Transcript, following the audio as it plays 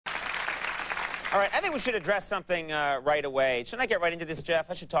All right, I think we should address something right away. Shouldn't I get right into this, Jeff?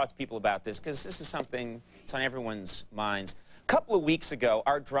 I should talk to people about this, because this is something that's on everyone's minds. A couple of weeks ago,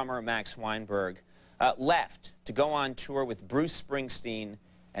 our drummer, Max Weinberg, left to go on tour with Bruce Springsteen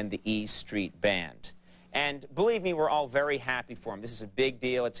and the E Street Band. And believe me, we're all very happy for him. This is a big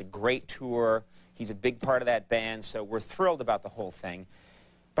deal. It's a great tour. He's a big part of that band, so we're thrilled about the whole thing.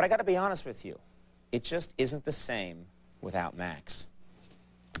 But I got to be honest with you. It just isn't the same without Max.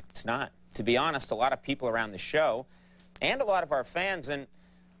 It's not. To be honest, a lot of people around the show and a lot of our fans and,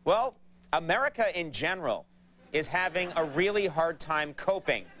 well, America in general is having a really hard time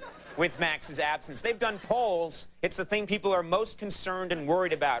coping with Max's absence. They've done polls. It's the thing people are most concerned and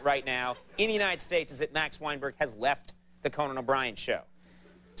worried about right now in the United States is that Max Weinberg has left the Conan O'Brien show.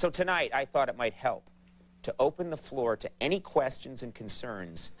 So tonight, I thought it might help to open the floor to any questions and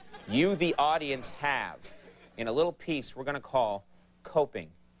concerns you, the audience, have in a little piece we're going to call Coping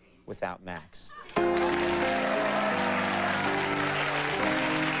Without Max. Look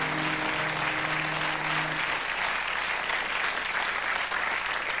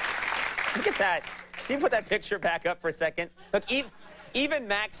at that. Can you put that picture back up for a second? Look, even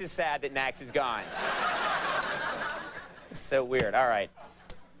Max is sad that Max is gone. It's so weird. All right.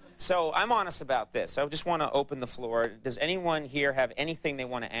 So I'm honest about this. I just want to open the floor. Does anyone here have anything they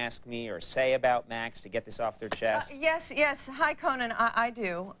want to ask me or say about Max to get this off their chest? Yes. Hi, Conan. I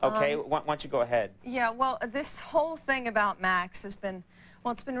do. Okay, why don't you go ahead? Yeah, well, this whole thing about Max has been,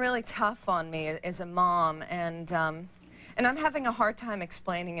 well, it's been really tough on me as a mom, and I'm having a hard time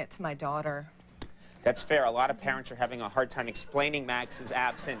explaining it to my daughter. That's fair. A lot of parents are having a hard time explaining Max's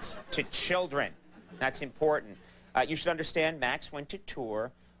absence to children. That's important. You should understand Max went to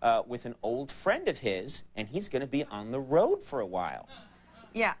tour with an old friend of his, and he's going to be on the road for a while.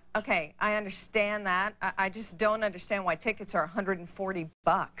 Yeah, okay, I understand that. I just don't understand why tickets are $140.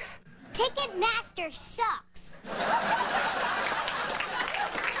 Ticketmaster sucks.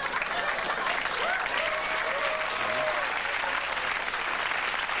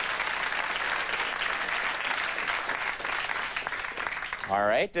 All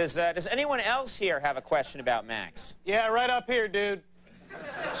right. Does anyone else here have a question about Max? Yeah, right up here, dude.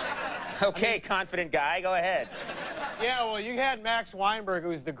 Okay, confident guy, go ahead. Yeah, well, you had Max Weinberg,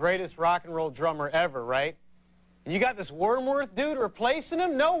 who's the greatest rock and roll drummer ever, right? And you got this Wormworth dude replacing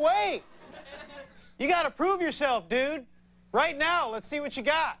him? No way! You gotta prove yourself, dude. Right now, let's see what you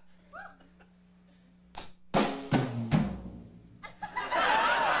got.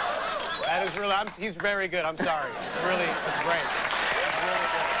 That is really, he's very good, I'm sorry. It's great. It's really good.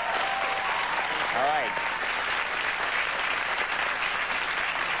 All right.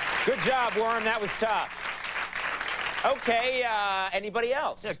 Good job, Worm. That was tough. Okay, anybody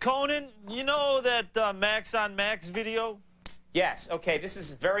else? Yeah, Conan, you know that Max on Max video? Yes, okay, this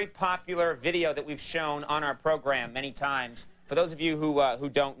is a very popular video that we've shown on our program many times. For those of you who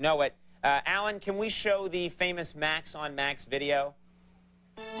don't know it, Alan, can we show the famous Max on Max video?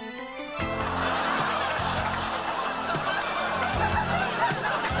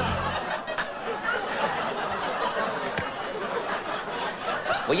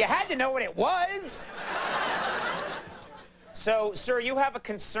 Well, you had to know what it was. So, sir, you have a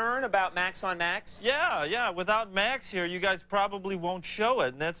concern about Max on Max? Yeah. Without Max here, you guys probably won't show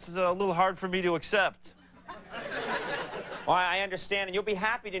it, and that's a little hard for me to accept. Well, I understand, and you'll be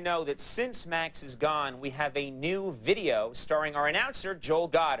happy to know that since Max is gone, we have a new video starring our announcer, Joel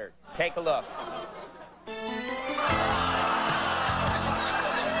Goddard. Take a look.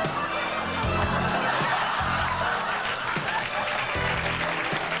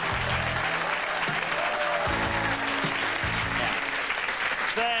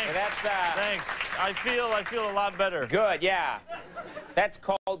 Thanks. I feel a lot better. Good, yeah. That's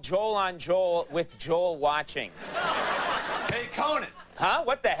called Joel on Joel with Joel watching. Hey, Conan. Huh?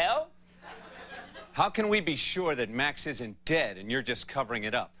 What the hell? How can we be sure that Max isn't dead and you're just covering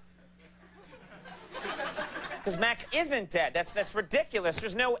it up? Because Max isn't dead. That's ridiculous.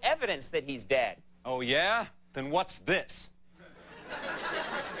 There's no evidence that he's dead. Oh, yeah? Then what's this?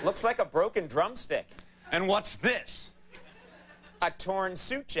 Looks like a broken drumstick. And what's this? A torn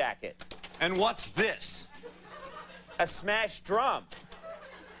suit jacket. And what's this? A smashed drum.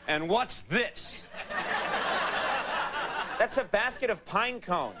 And what's this? That's a basket of pine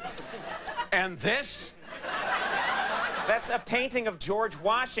cones. And this? That's a painting of George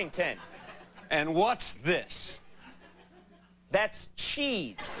Washington. And what's this? That's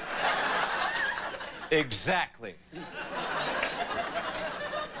cheese. Exactly.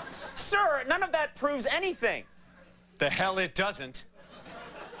 Sir, none of that proves anything. The hell it doesn't.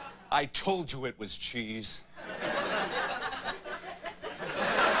 I told you it was cheese.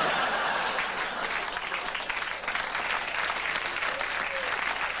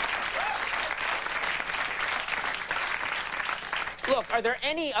 Are there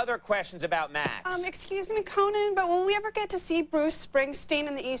any other questions about Max? Excuse me, Conan, but will we ever get to see Bruce Springsteen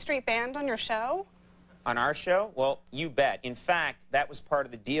and the E Street Band on your show? On our show? Well, you bet. In fact, that was part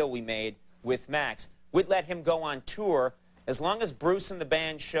of the deal we made with Max. We'd let him go on tour as long as Bruce and the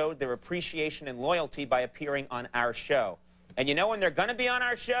band showed their appreciation and loyalty by appearing on our show. And you know when they're going to be on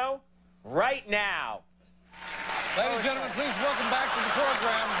our show? Right now. Ladies and gentlemen, please welcome back to the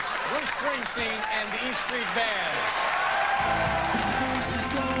program Bruce Springsteen and the E Street Band.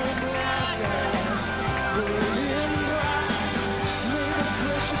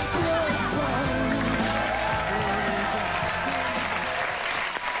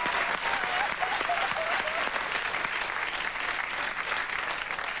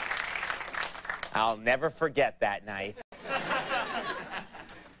 I'll never forget that night.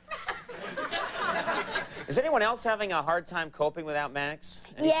 Is anyone else having a hard time coping without Max?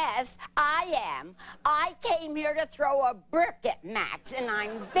 Yes, I am. I came here to throw a brick at Max, and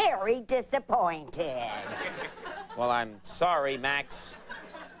I'm very disappointed. Well, I'm sorry, Max.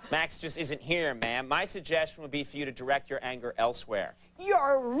 Max just isn't here, ma'am. My suggestion would be for you to direct your anger elsewhere.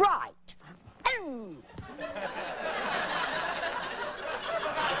 You're right.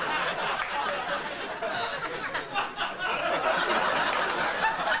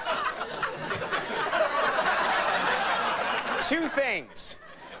 Two things.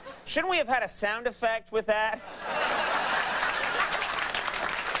 Shouldn't we have had a sound effect with that?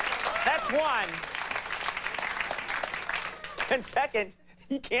 That's one. And second,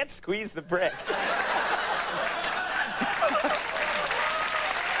 you can't squeeze the brick.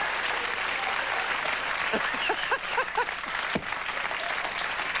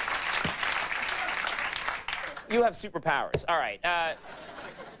 You have superpowers. All right.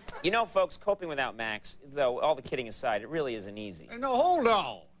 You know, folks, coping without Max, though, all the kidding aside, it really isn't easy. Hey, no, hold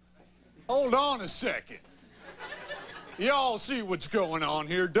on. Hold on a second. Y'all see what's going on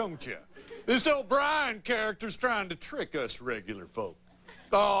here, don't you? This O'Brien character's trying to trick us regular folk.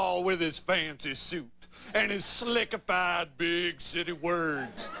 Oh, with his fancy suit and his slickified big city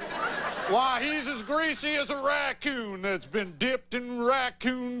words. Why, he's as greasy as a raccoon that's been dipped in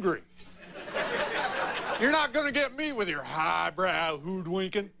raccoon grease. You're not gonna get me with your highbrow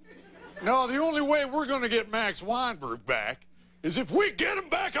hoodwinking. No, the only way we're gonna get Max Weinberg back is if we get him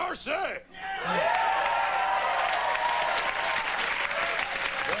back ourselves. Damn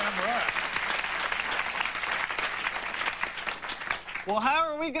right. Well,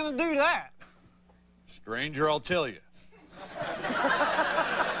 how are we going to do that? Stranger, I'll tell you.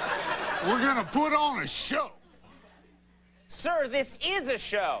 We're gonna put on a show. Sir, this is a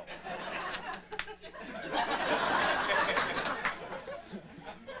show.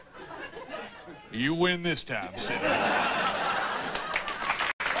 You win this time, Sid.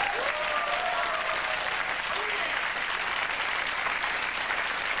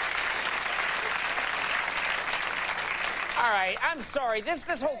 All right, I'm sorry. This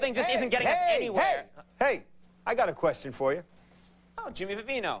whole thing just isn't getting us anywhere. Hey, I got a question for you. Oh, Jimmy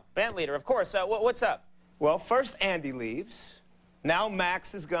Vivino, band leader, of course. What's up? Well, first Andy leaves. Now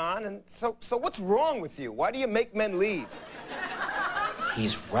Max is gone, and so what's wrong with you? Why do you make men leave?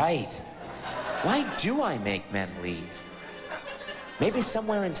 He's right. Why do I make men leave? Maybe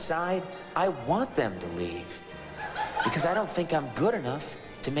somewhere inside, I want them to leave. Because I don't think I'm good enough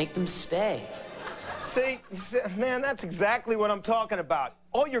to make them stay. See, man, that's exactly what I'm talking about.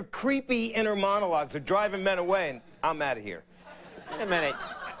 All your creepy inner monologues are driving men away, and I'm out of here. Wait a minute.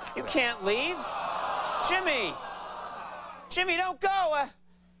 You can't leave. Jimmy! Jimmy, don't go!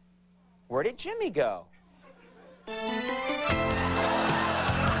 Where did Jimmy go?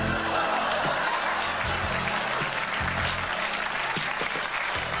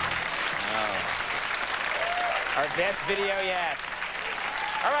 Our best video yet.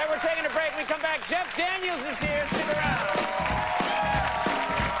 All right, we're taking a break. When we come back, Jeff Daniels is here. Stick around.